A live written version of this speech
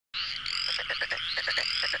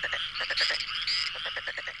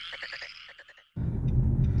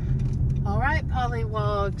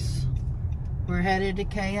dogs. We're headed to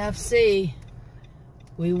KFC.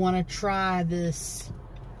 We want to try this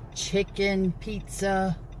chicken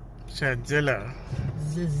pizza. Chizza.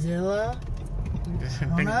 Zilla? I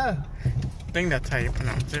don't know. I think that's how you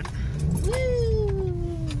pronounce it.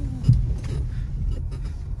 Woo!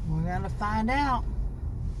 We're gonna find out.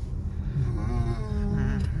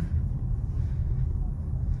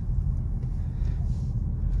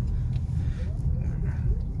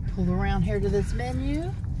 Pull around here to this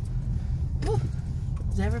menu. Woo.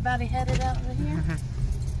 Is everybody headed out of here?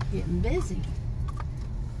 Getting busy.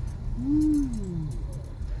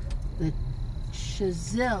 The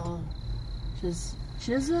Chizza.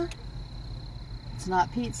 Chizza? It's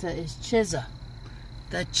not pizza, it's Chizza.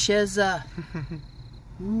 The Chizza.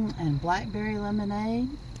 And blackberry lemonade.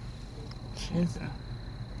 Chizza.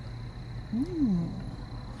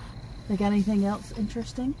 They got anything else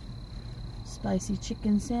interesting? Spicy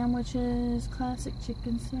chicken sandwiches, classic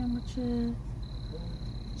chicken sandwiches,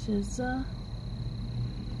 Chizza.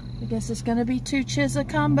 I guess it's gonna be 2 Chizza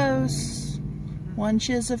combos. 1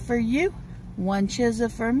 Chizza for you, 1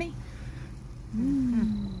 Chizza for me.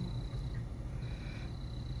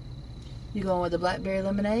 You going with the blackberry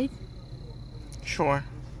lemonade? Sure.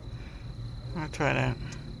 I'll try that.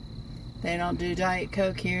 They don't do Diet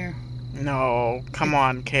Coke here. No, come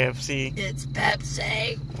on, KFC. It's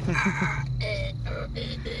Pepsi.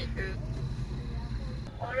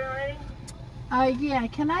 Yeah,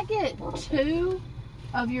 can I get 2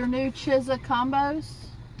 of your new Chizza combos?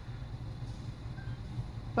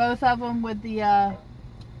 Both of them with the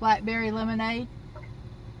blackberry lemonade.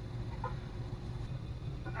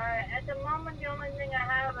 At the moment, the only thing I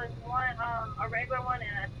have is one, a regular one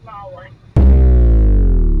and a small one.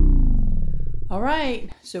 All right,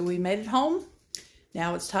 so we made it home.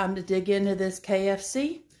 Now it's time to dig into this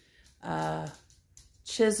KFC.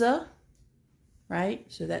 Chizza, right?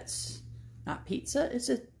 So that's not pizza, it's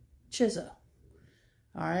a Chizza.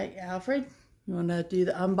 All right, Alfred, you want to do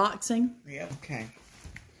the unboxing? Yeah, okay.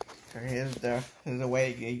 So here's the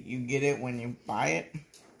way you get it when you buy it.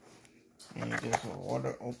 And you just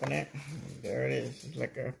open it. And there it is. It's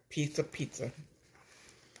like a piece of pizza.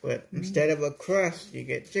 But instead of a crust, you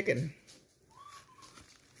get chicken.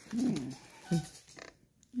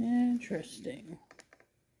 Interesting.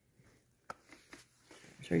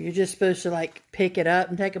 So you're just supposed to like pick it up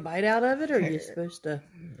and take a bite out of it, or are you supposed to?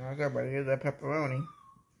 No, but here's the pepperoni.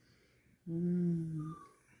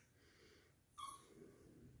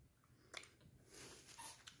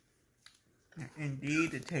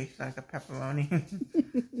 Indeed, it tastes like a pepperoni.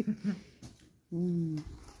 You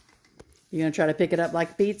gonna try to pick it up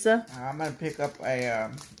like pizza? I'm gonna pick up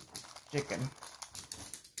a chicken.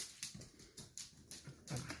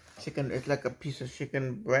 Chicken, it's like a piece of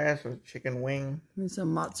chicken breast or chicken wing. And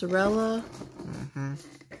some mozzarella,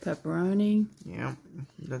 pepperoni. Yeah,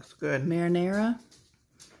 looks good. Marinara.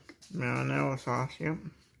 Marinara sauce, yep.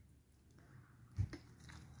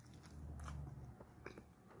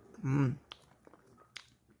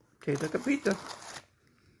 Tastes like a pizza.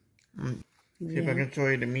 See if I can show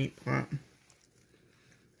you the meat part.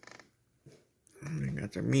 We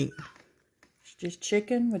got the meat. It's just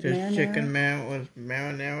chicken with marinara? Just chicken with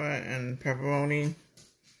marinara and pepperoni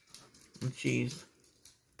and cheese.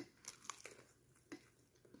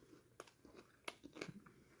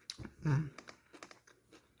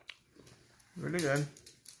 Really good.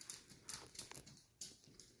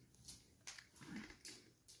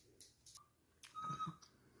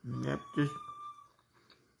 Yep, just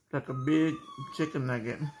like a big chicken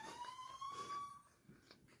nugget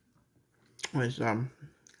with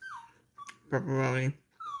pepperoni.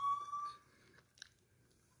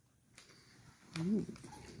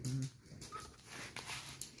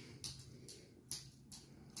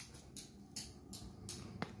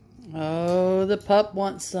 Oh, the pup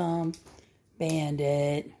wants some.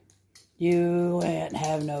 Bandit, you ain't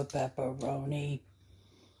have no pepperoni.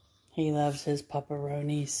 He loves his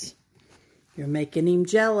pepperonis. You're making him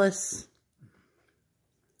jealous.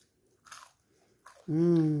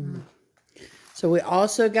 So we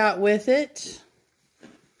also got with it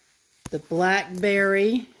the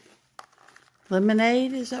blackberry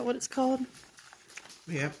lemonade. Is that what it's called?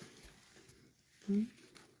 Yep.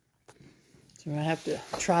 So I have to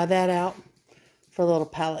try that out for a little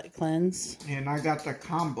palate cleanse. And I got the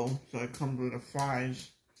combo, so it comes with the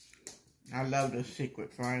fries. I love the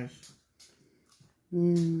secret fries.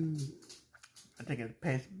 I think it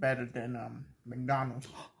tastes better than McDonald's.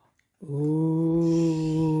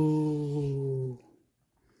 Ooh.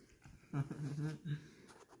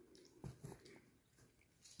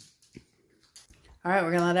 All right,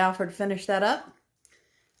 we're going to let Alfred finish that up.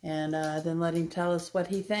 and then let him tell us what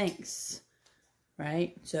he thinks.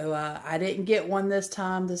 Right? So I didn't get one this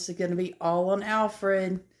time. This is going to be all on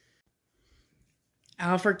Alfred.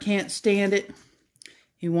 Alfred can't stand it.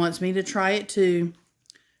 He wants me to try it too.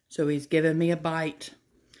 So he's giving me a bite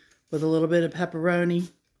with a little bit of pepperoni,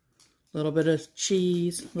 a little bit of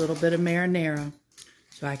cheese, a little bit of marinara,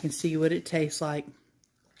 so I can see what it tastes like.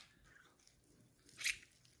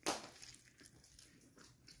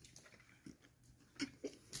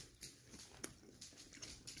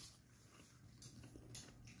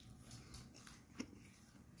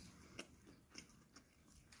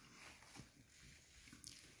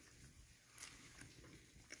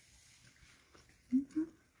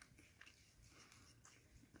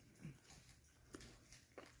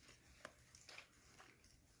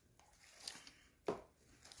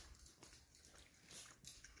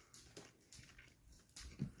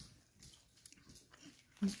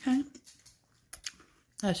 Okay,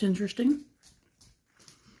 that's interesting.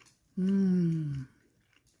 I'm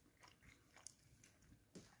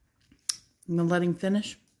gonna let him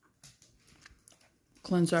finish,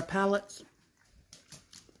 cleanse our palates,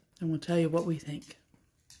 and we'll tell you what we think.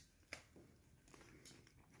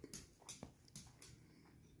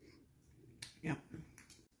 Yep.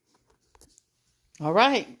 All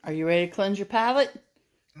right, are you ready to cleanse your palate?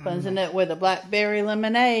 Cleansing it with a blackberry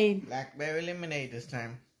lemonade. Blackberry lemonade this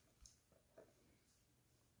time.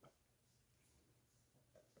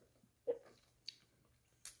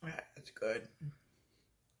 That's good.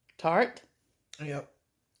 Tart. Yep.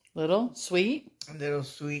 Little sweet. A little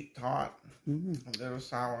sweet, tart. A little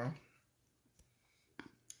sour.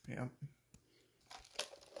 Yep.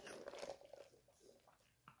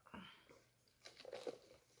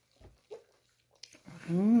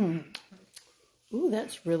 Ooh,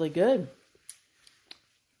 that's really good.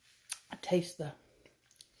 I taste the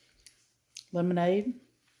lemonade.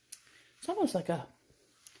 It's almost like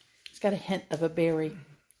it's got a hint of a berry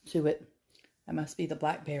to it. That must be the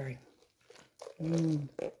blackberry. I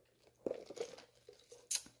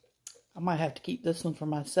might have to keep this one for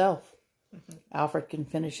myself. Alfred can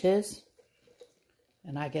finish his,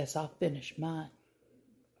 and I guess I'll finish mine.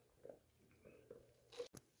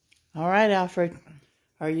 All right, Alfred.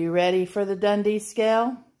 Are you ready for the Dundee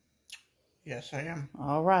scale? Yes, I am.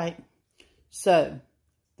 All right. So,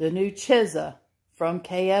 the new Chizza from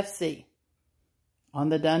KFC on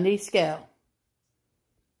the Dundee scale.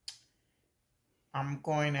 I'm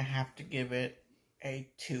going to have to give it a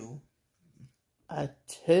 2. A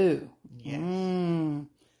 2. Yes.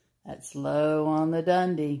 That's low on the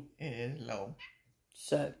Dundee. It is low.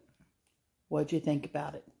 So, what'd you think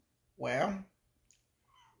about it? Well,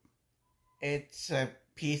 it's a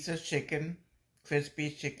piece of chicken,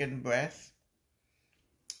 crispy chicken breast.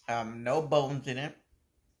 No bones in it.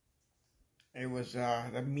 It was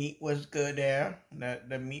the meat was good there.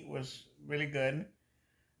 The meat was really good.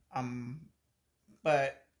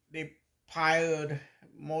 But they piled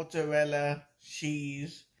mozzarella,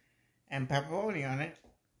 cheese, and pepperoni on it,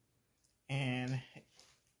 and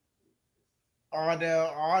all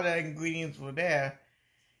the ingredients were there.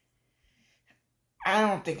 I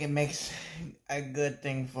don't think it makes a good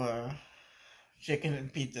thing for chicken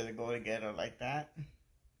and pizza to go together like that.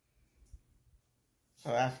 So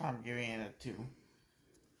that's why I'm giving it a 2.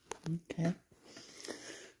 Okay.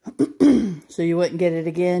 So you wouldn't get it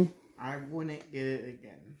again? I wouldn't get it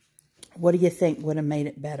again. What do you think would have made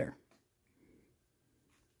it better?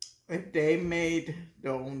 If they made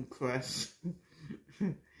their own crust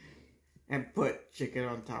and put chicken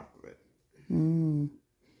on top of it.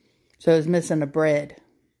 So it's missing a bread.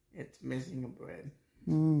 It's missing a bread.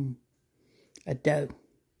 A dough.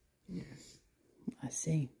 Yes. I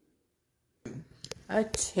see. A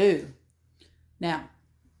 2. Now,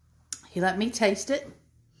 he let me taste it.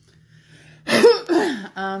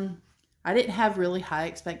 I didn't have really high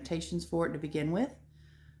expectations for it to begin with.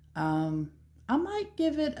 I might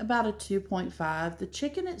give it about a 2.5. The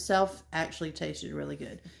chicken itself actually tasted really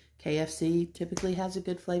good. KFC typically has a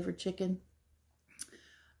good flavored chicken.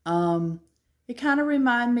 It kind of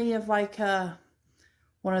reminded me of like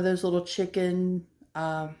one of those little chicken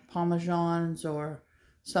parmesans or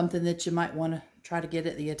something that you might want to try to get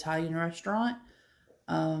at the Italian restaurant.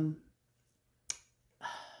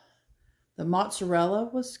 The mozzarella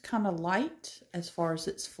was kind of light as far as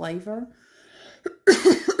its flavor.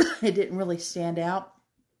 It didn't really stand out.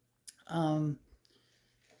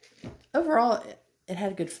 Overall, it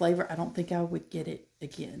had a good flavor. I don't think I would get it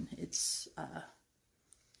again.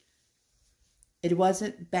 It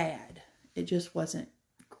wasn't bad. It just wasn't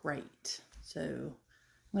great. So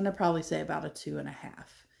I'm going to probably say about a 2.5.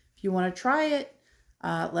 If you want to try it,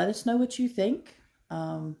 let us know what you think.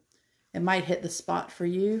 It might hit the spot for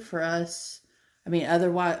you. For us, I mean,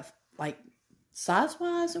 otherwise, like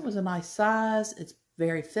size-wise, it was a nice size. It's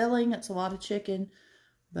very filling. It's a lot of chicken,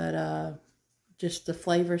 but just the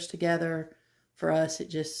flavors together, for us, it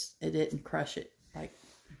didn't crush it. Like,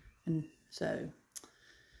 and so,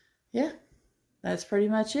 yeah, that's pretty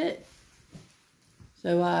much it.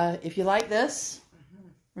 So if you like this,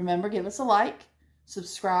 remember, give us a like,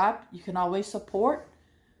 subscribe. You can always support,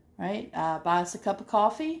 right? Buy us a cup of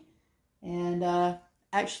coffee and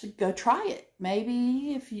actually go try it.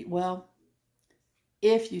 Maybe if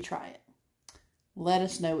you try it, let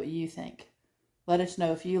us know what you think. Let us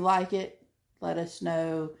know if you like it. Let us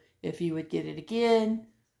know if you would get it again.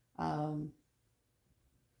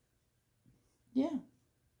 Yeah.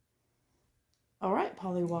 All right,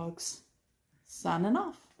 Pollywogs. Signing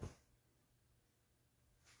off.